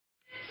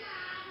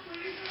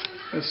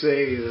Let's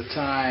see, the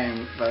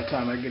time, by the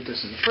time I get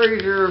this in the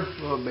freezer,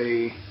 will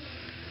be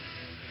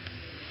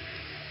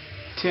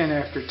 10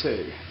 after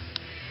 2.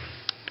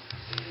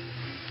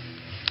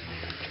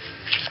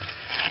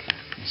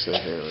 So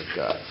here we've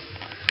got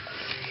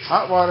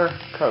hot water,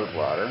 cold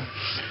water.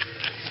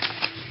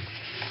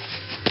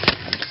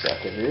 Just a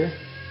second here.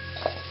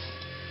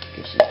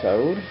 Get some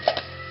cold.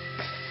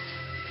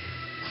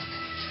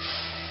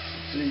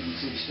 So you can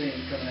see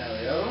steam coming out of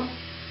the oven.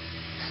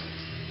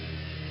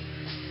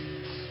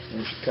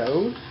 Here's your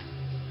cold.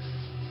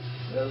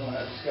 The other one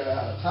I just got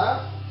out of the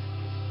top.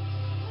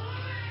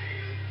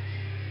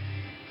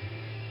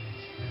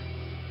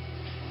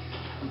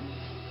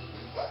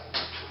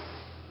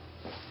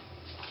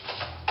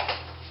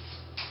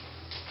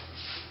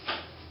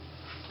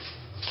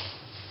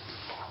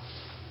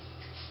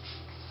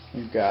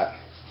 You've got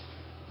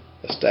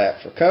a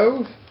stat for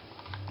cold,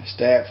 a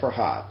stat for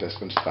hot. This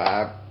one's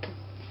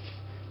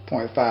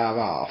 5.5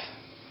 off.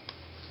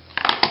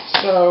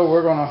 So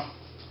we're going to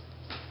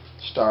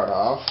start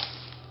off,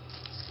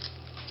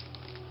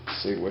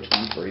 see which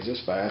one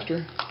freezes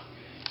faster.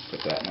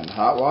 Put that in the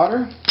hot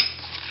water.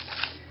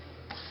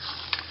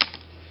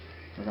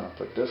 We're going to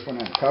put this one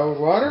in cold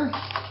water.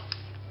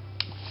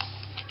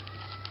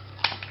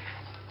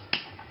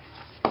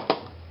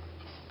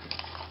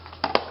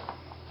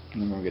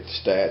 And we'll get the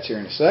stats here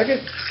in a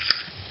second.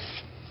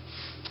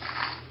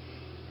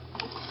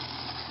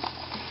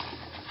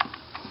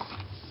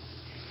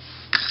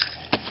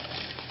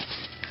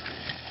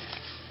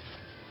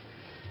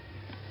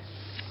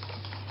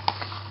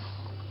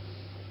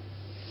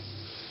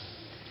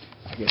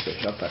 I guess it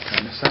helped I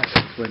turned this out,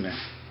 wouldn't it?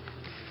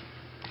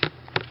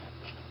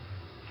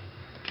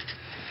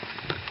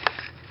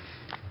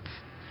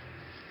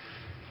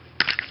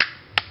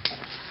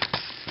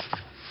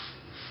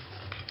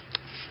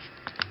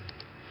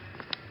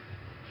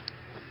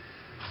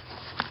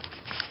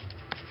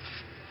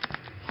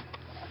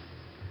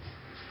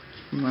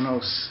 One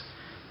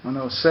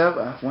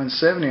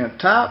 170 on the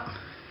top,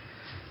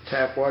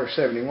 tap water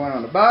 71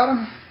 on the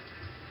bottom.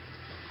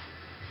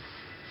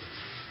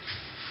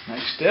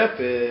 Next step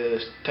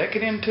is take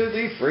it into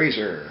the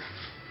freezer.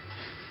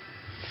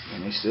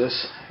 Finish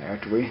this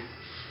after we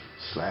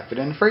slap it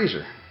in the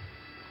freezer,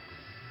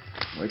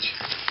 which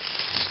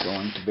is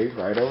going to be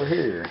right over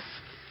here.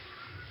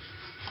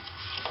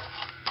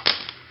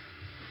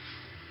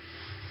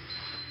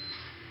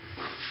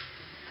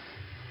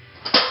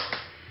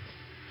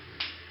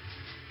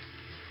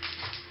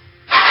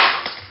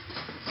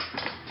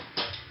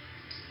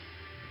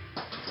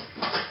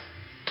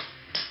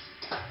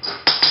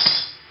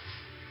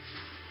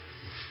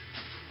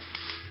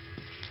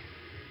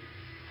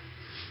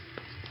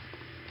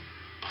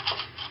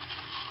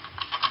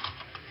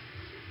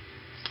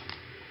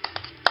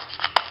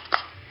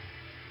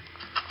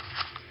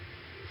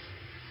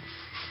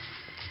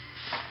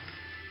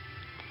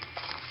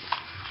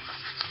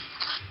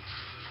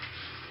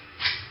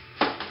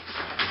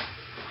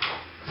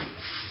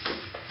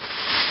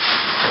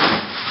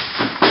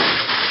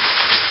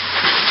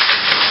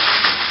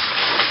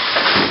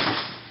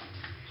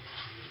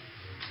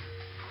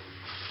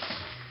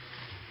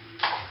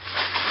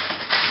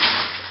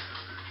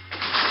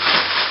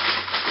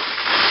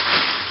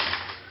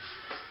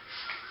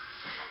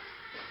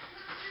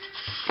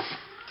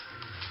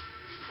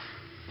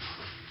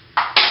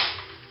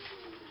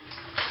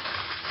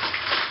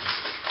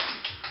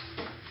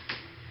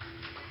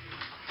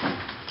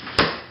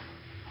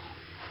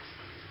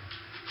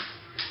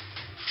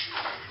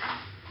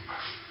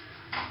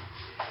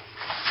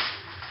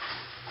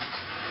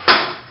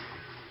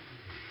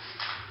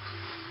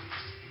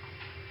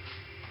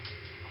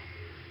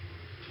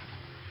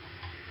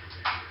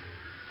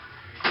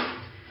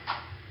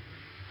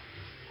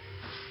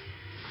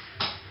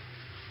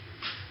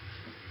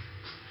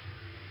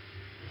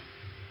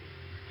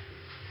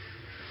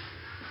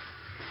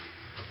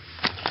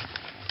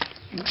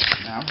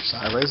 Now we're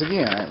sideways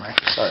again, ain't we?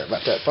 Sorry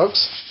about that,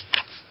 folks.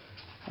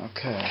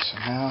 Okay, so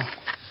now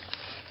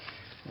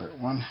we're at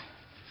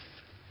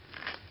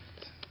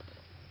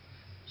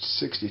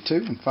 162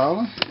 and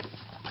falling,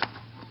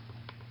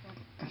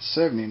 and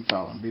 70 and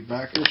falling. Be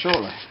back here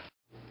shortly.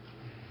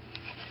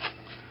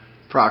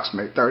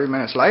 Approximately 30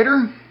 minutes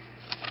later,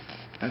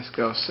 let's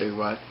go see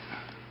what.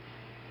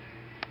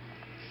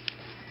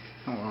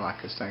 Oh, well,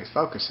 like this thing's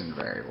focusing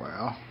very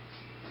well.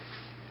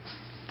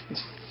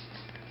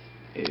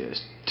 It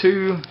is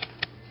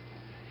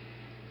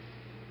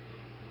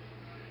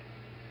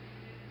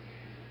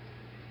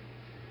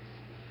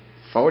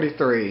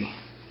 2:43.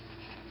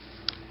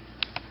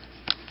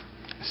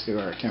 Let's see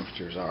what our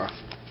temperatures are.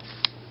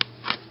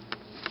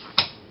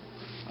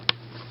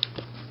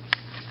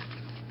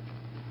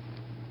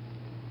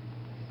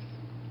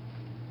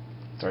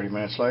 "30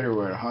 minutes later,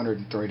 we're at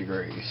 103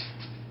 degrees.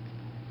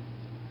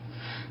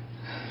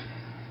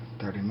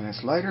 30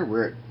 minutes later,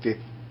 we're at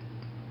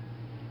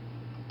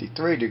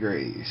 53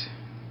 degrees.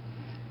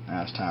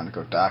 Now it's time to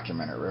go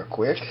document it real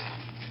quick,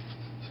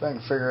 so I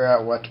can figure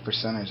out what the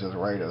percentage of the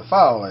rate of the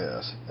fall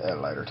is at a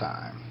later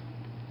time.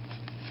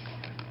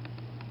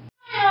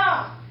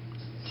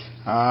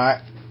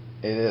 Alright,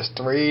 it is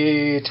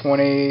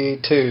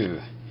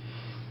 3:22.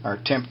 Our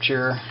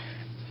temperature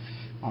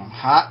on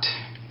hot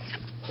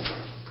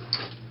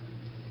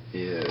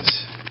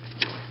is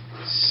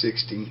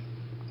 69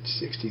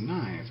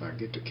 if I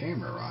get the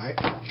camera right.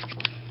 I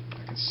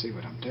can see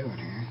what I'm doing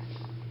here.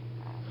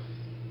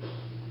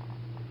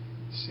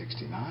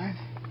 69,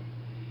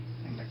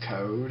 and the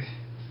code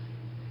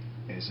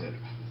is at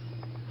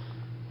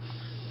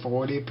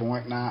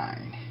 40.9.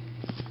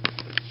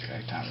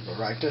 Okay, time to go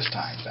write this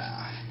time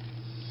down.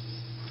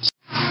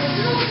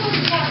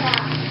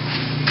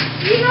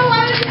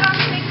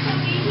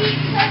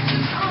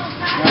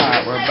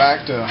 Alright, we're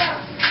back to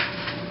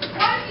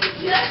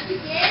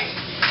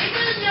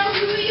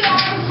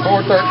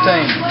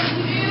 4:13.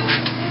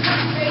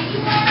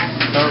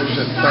 Code's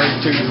at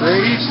 32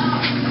 degrees.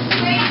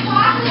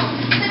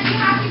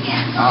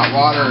 Hot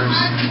water is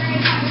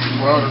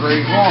 12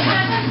 degrees warmer.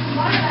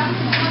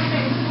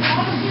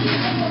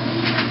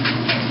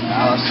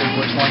 Now let's see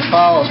which one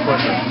follows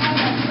quicker.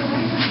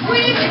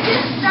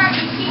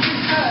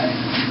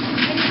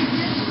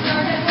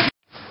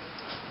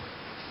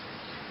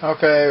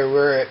 Okay,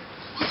 we're at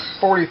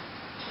 40.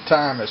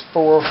 Time is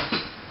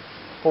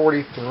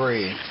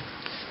 4:43.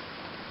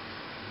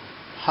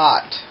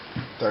 Hot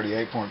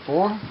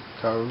 38.4.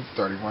 Cold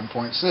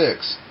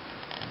 31.6.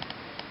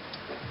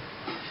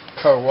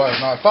 Cold water's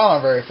not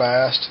falling very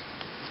fast.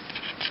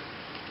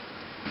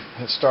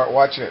 Let's start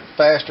watching it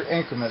faster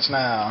increments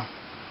now.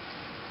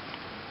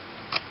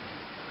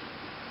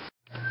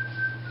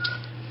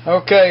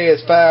 Okay,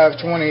 it's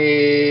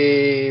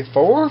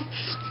 5:24.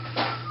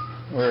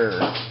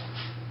 We're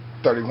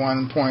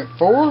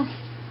 31.4,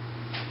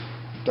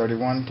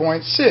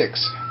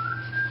 31.6.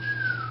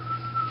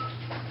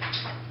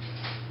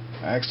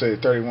 Actually,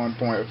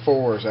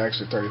 31.4 is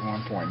actually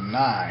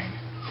 31.9.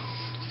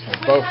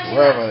 They're both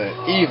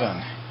relatively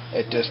even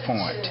at this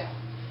point.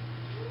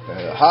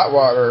 The hot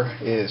water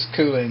is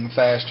cooling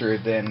faster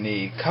than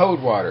the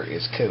cold water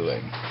is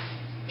cooling.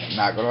 I'm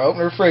not going to open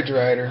the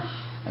refrigerator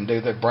and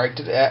do the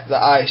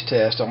ice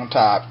test on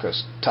top,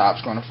 because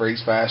top's going to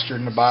freeze faster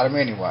than the bottom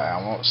anyway. I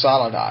want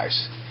solid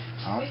ice.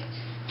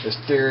 This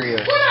theory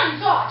of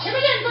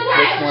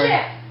which one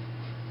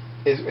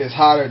is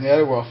hotter than the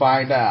other, we'll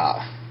find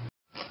out.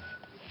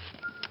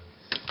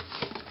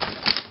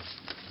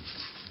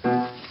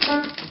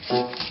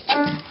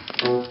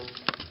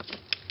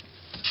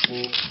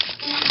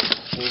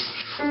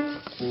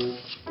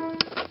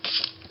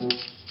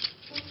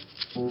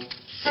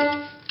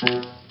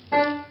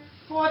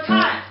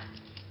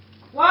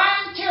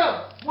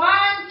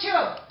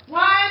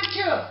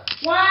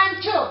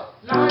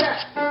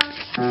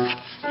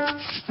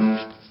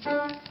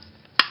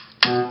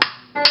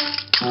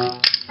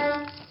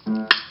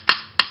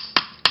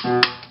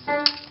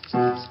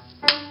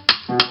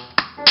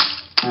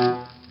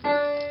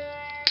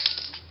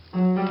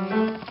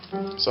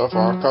 So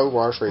far, cold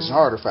water's freezing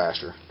harder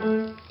faster.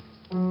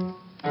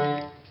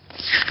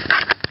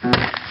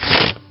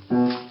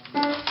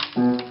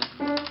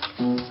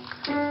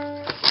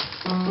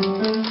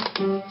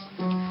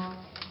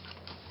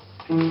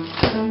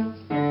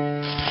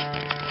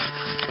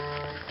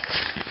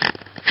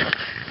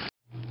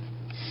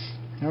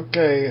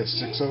 Okay, it's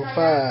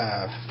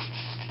 6:05.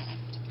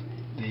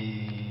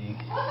 The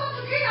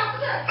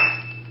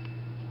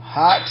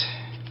hot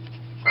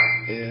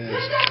is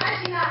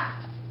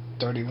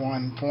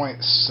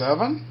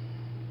 31.7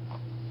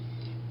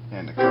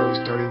 and the cold's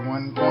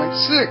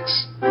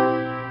 31.6.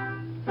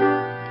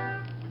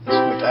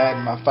 Just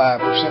adding my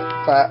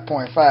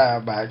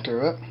 5.5 back to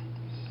it.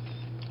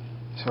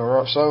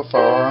 So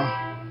far,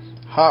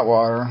 hot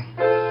water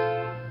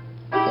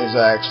is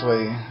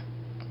actually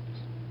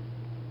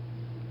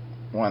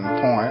 1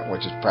 point,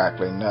 which is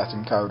practically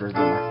nothing colder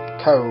than the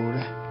cold.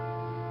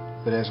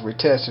 But as we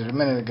tested a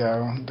minute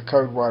ago, the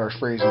cold water is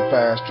freezing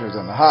faster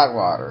than the hot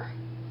water.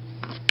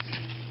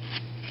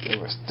 It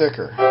was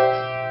thicker.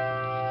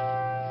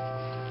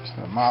 So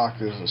the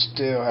molecules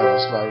still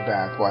haven't slowed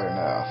down quite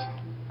enough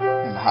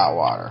in the hot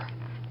water.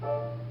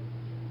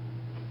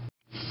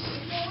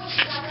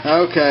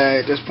 Okay,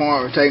 at this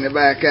point we're taking it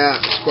back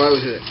out,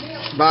 close it.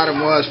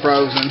 Bottom was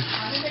frozen.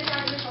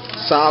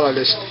 Solid,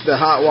 the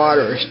hot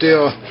water is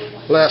still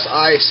less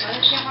ice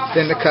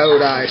than the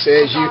cold ice.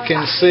 As you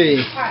can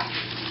see,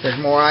 there's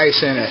more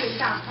ice in it.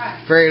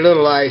 Very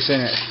little ice in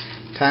it.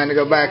 Time to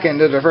go back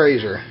into the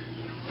freezer.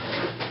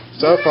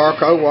 So far,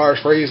 cold water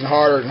is freezing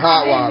harder than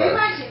hot water.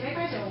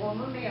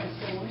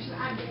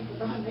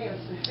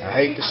 I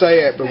hate to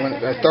say it, but when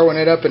they're throwing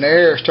it up in the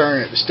air, it's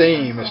turning it to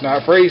steam. It's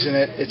not freezing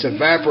it, it's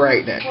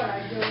evaporating it.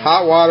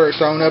 Hot water is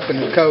thrown up in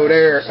the cold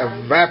air,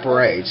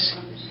 evaporates.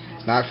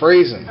 It's not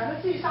freezing.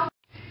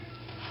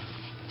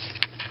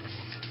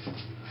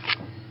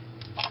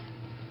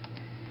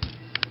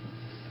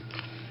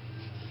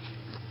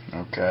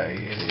 Okay,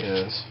 it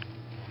is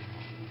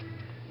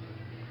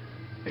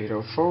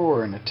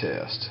 8:04 in the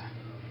test.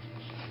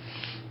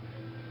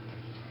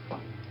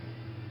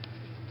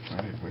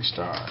 When did we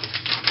start?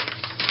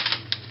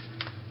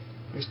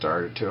 We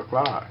started at 2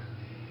 o'clock.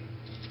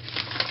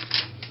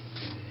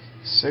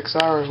 6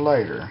 hours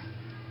later,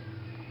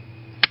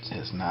 it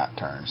has not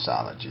turned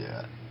solid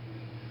yet.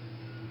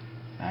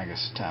 I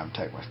guess it's time to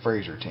take my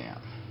freezer temp.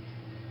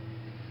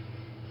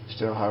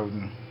 Still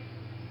holding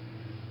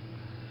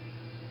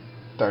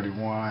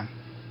 31,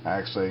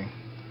 actually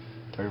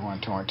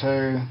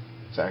 31.22.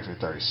 It's actually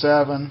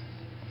 37.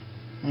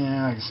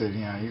 Yeah, like I said,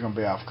 you're gonna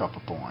be off a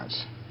couple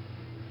points.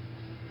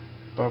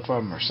 Both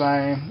of them are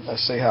same.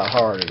 Let's see how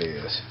hard it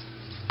is.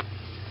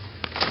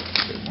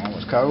 One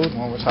was cold,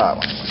 one was hot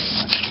when it went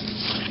in.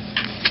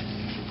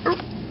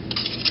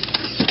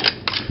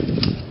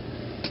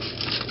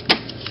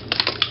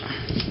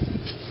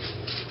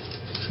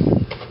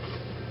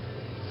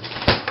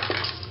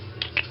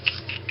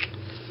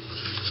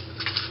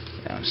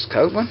 That was the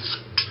cold one.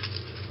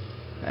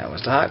 That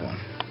was the hot one.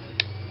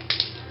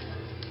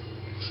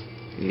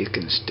 You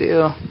can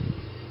still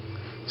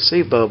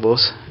see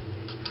bubbles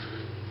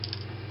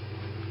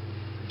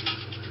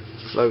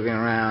floating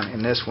around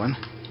in this one.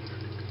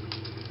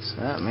 So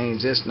that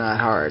means it's not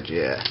hard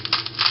yet.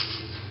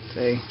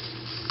 See?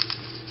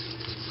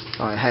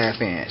 Only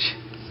 ½ inch.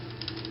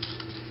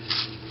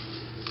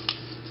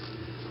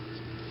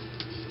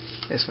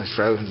 This one's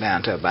frozen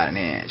down to about 1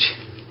 inch.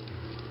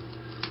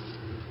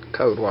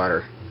 Cold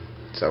water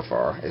so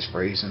far is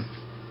freezing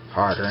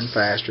harder and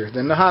faster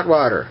than the hot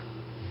water.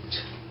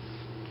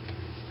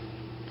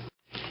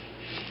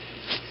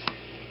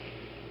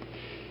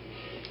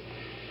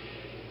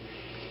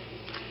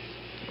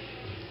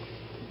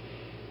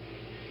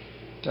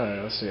 So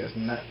let's see, it's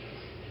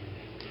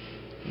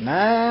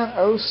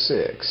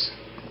 9:06.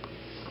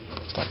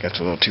 Looks like that's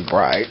a little too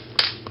bright.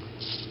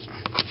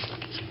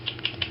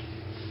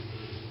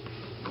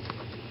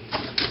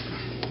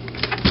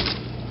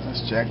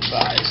 Let's check the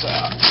ice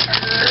out.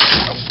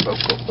 Oh,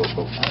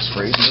 that's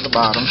freezing to the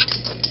bottom.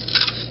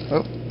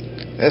 Oh,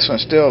 this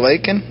one's still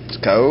leaking. It's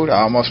cold,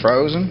 almost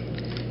frozen.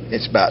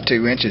 It's about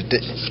 2 inches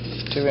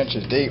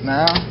deep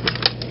now.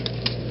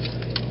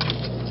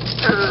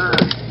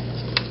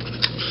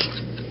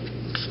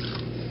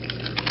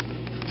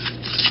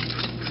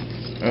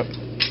 Oh,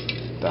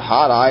 the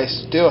hot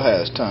ice still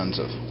has tons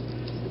of,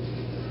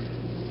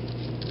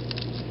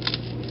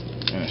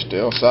 and it's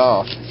still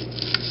soft,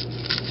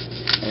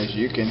 as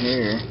you can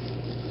hear.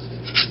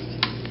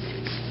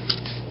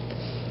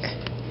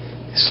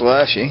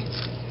 Slushy.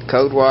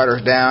 Cold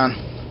water's down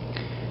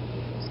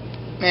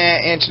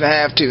 1.5 inches,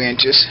 2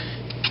 inches.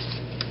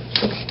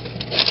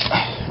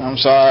 I'm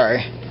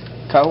sorry.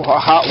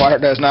 Hot water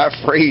does not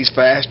freeze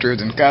faster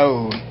than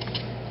cold.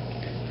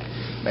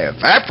 They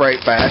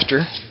evaporate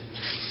faster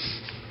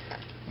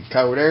than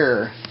cold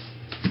air.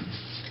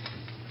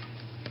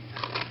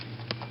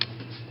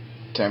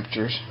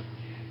 Temperatures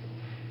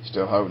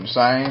still holding the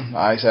same. The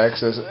ice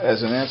acts as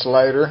an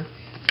insulator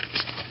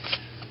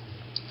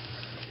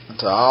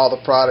until all the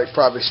product,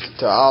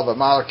 till all the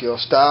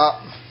molecules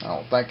stop. I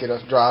don't think it'll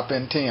drop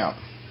in temp.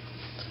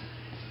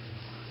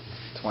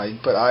 That's why you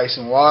can put ice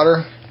in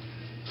water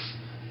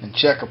and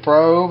check a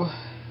probe,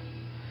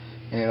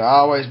 and it'll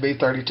always be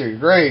 32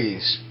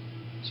 degrees,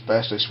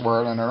 especially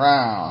swirling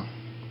around.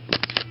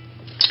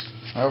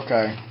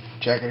 Okay,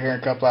 check it here in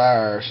a couple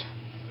hours.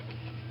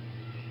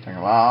 Take a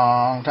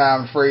long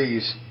time to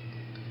freeze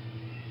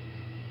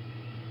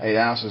 8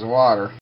 ounces of water.